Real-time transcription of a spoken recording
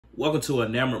Welcome to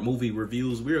Enamored Movie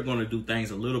Reviews. We are going to do things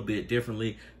a little bit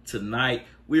differently tonight.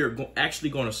 We are actually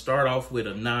going to start off with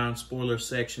a non-spoiler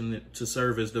section to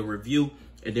serve as the review,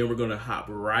 and then we're going to hop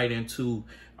right into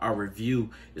our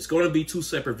review. It's going to be two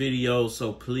separate videos,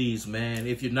 so please, man,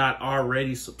 if you're not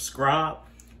already subscribed,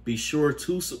 be sure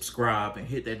to subscribe and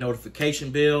hit that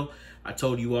notification bell. I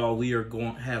told you all we are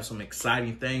going to have some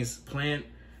exciting things planned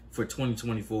for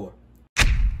 2024.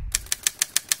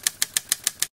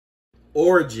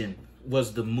 Origin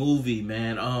was the movie,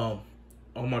 man. Oh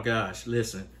my gosh,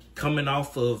 listen. Coming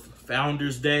off of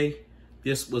Founders Day,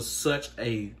 this was such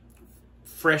a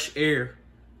fresh air.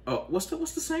 What's the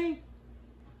saying?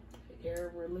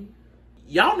 Air relief.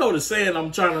 Y'all know the saying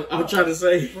I'm trying to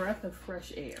say. Breath of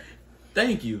fresh air.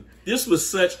 Thank you. This was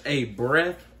such a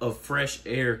breath of fresh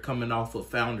air coming off of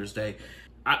Founders Day.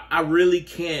 I really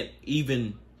can't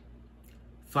even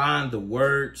find the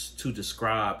words to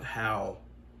describe how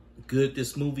good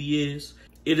this movie is.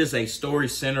 It is a story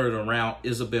centered around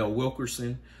Isabelle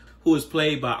Wilkerson, who is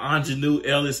played by Aunjanue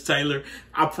Ellis-Taylor.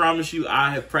 I promise you, I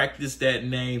have practiced that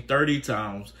name 30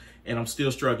 times, and I'm still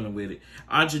struggling with it.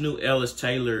 Aunjanue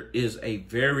Ellis-Taylor is a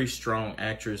very strong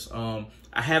actress. I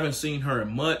haven't seen her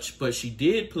in much, but she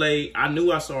did play, I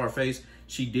knew I saw her face.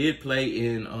 She did play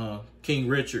in King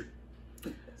Richard,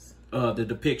 the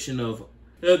depiction of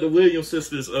the Williams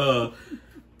sisters'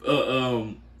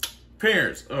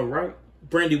 parents, right?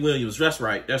 Brandy Williams, that's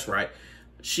right.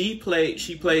 She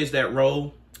plays that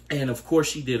role, and of course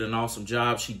she did an awesome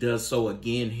job. She does so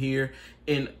again here.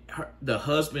 And the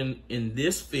husband in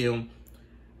this film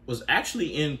was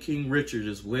actually in King Richard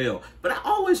as well, but I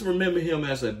always remember him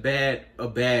as a bad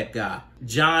guy.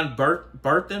 John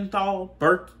Berthal.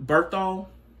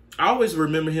 I always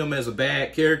remember him as a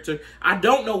bad character. I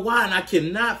don't know why, and I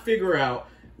cannot figure out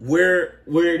where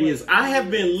it is. I have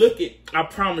been looking, I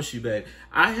promise you, babe,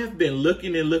 I have been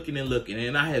looking and looking and looking,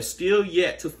 and I have still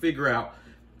yet to figure out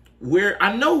where.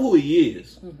 I know who he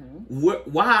is,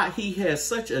 why he has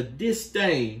such a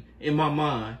disdain in my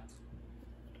mind.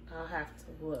 I'll have to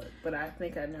look, but I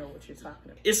think I know what you're talking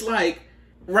about. It's like,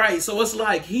 right, so it's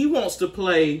like he wants to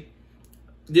play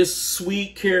this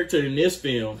sweet character in this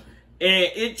film,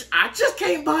 and I just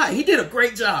can't buy it. He did a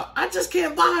great job. I just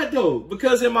can't buy it, though,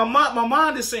 because in my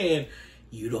mind is saying,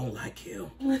 you don't like him.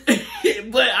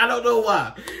 But I don't know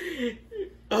why.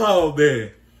 Oh, man.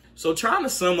 So trying to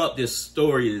sum up this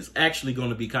story is actually going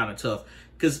to be kind of tough,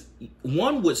 because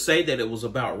one would say that it was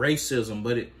about racism,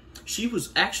 but she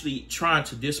was actually trying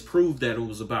to disprove that it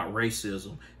was about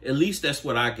racism. At least that's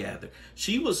what I gathered.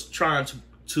 She was trying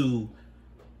to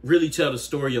really tell the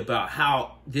story about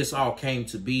how this all came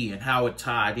to be and how it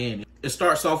tied in. It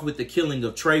starts off with the killing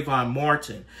of Trayvon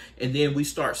Martin, and then we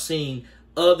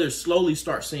slowly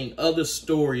start seeing other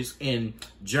stories in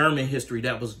German history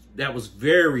that was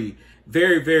very,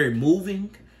 very, very moving,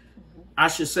 I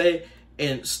should say,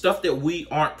 and stuff that we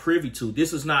aren't privy to.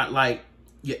 This is not like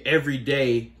your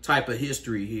everyday type of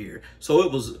history here. So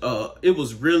it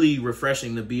was really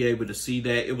refreshing to be able to see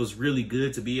that. It was really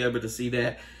good to be able to see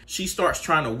that. She starts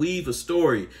trying to weave a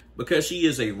story because she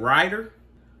is a writer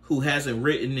who hasn't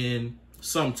written in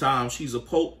some time. She's a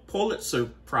Pulitzer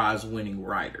Prize winning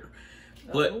writer.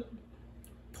 But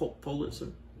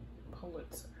Pulitzer.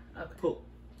 Okay.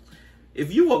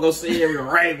 If you won't go say it the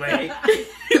right way,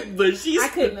 but I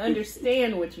couldn't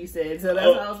understand what you said, so that's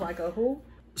why I was like, who?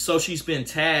 So she's been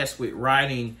tasked with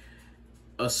writing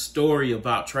a story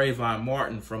about Trayvon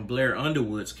Martin from Blair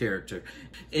Underwood's character.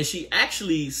 And she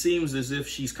actually seems as if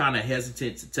she's kind of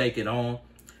hesitant to take it on.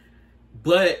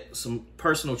 But some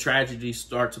personal tragedies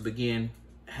start to begin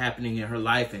happening in her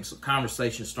life, and some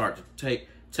conversations start to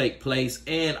take place.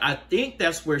 And I think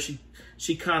that's where she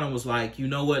kind of was like, you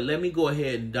know what, let me go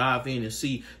ahead and dive in and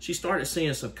see. She started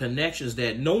seeing some connections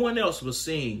that no one else was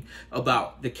seeing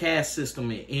about the caste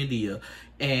system in India,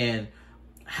 and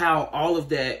how all of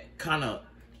that kind of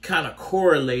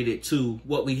correlated to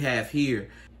what we have here,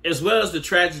 as well as the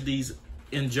tragedies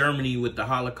in Germany with the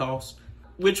Holocaust,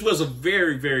 which was a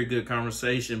very, very good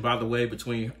conversation, by the way,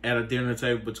 at a dinner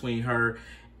table between her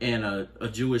and a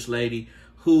Jewish lady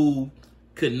who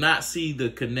could not see the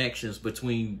connections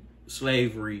between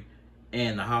slavery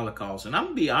and the Holocaust. And I'm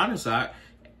gonna be honest,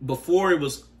 before it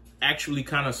was actually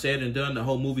kind of said and done, the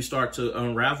whole movie started to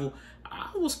unravel,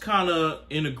 I was kind of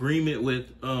in agreement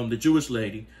with the Jewish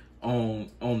lady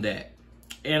on that.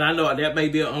 And I know that may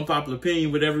be an unpopular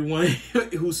opinion with everyone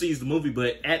who sees the movie,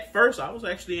 but at first I was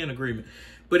actually in agreement.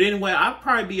 But anyway, I'll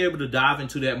probably be able to dive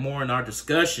into that more in our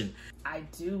discussion. I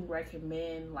do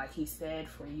recommend, like he said,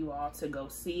 for you all to go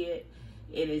see it.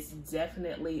 It is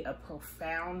definitely a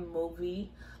profound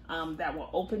movie. that will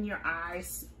open your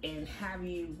eyes and have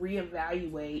you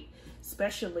reevaluate,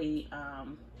 especially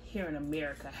here in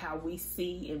America, how we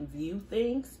see and view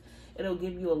things. It'll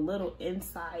give you a little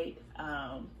insight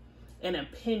and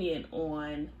opinion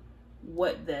on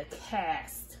what the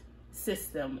caste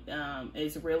system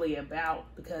is really about.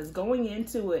 Because going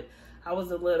into it, I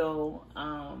was a little,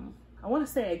 I want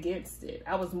to say against it.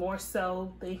 I was more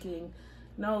so thinking,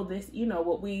 no, this, you know,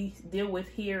 what we deal with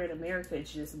here in America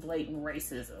is just blatant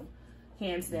racism.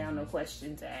 Hands down, no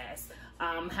questions asked.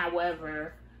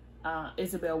 However,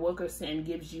 Isabelle Wilkerson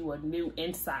gives you a new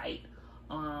insight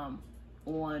on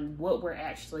what we're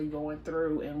actually going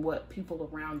through and what people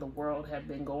around the world have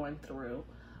been going through,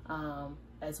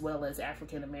 as well as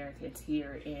African Americans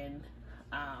here in,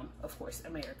 of course,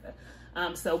 America.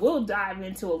 So we'll dive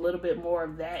into a little bit more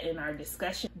of that in our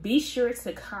discussion. Be sure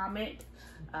to comment,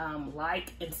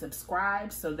 like, and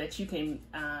subscribe so that you can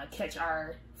catch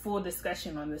our full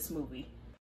discussion on this movie.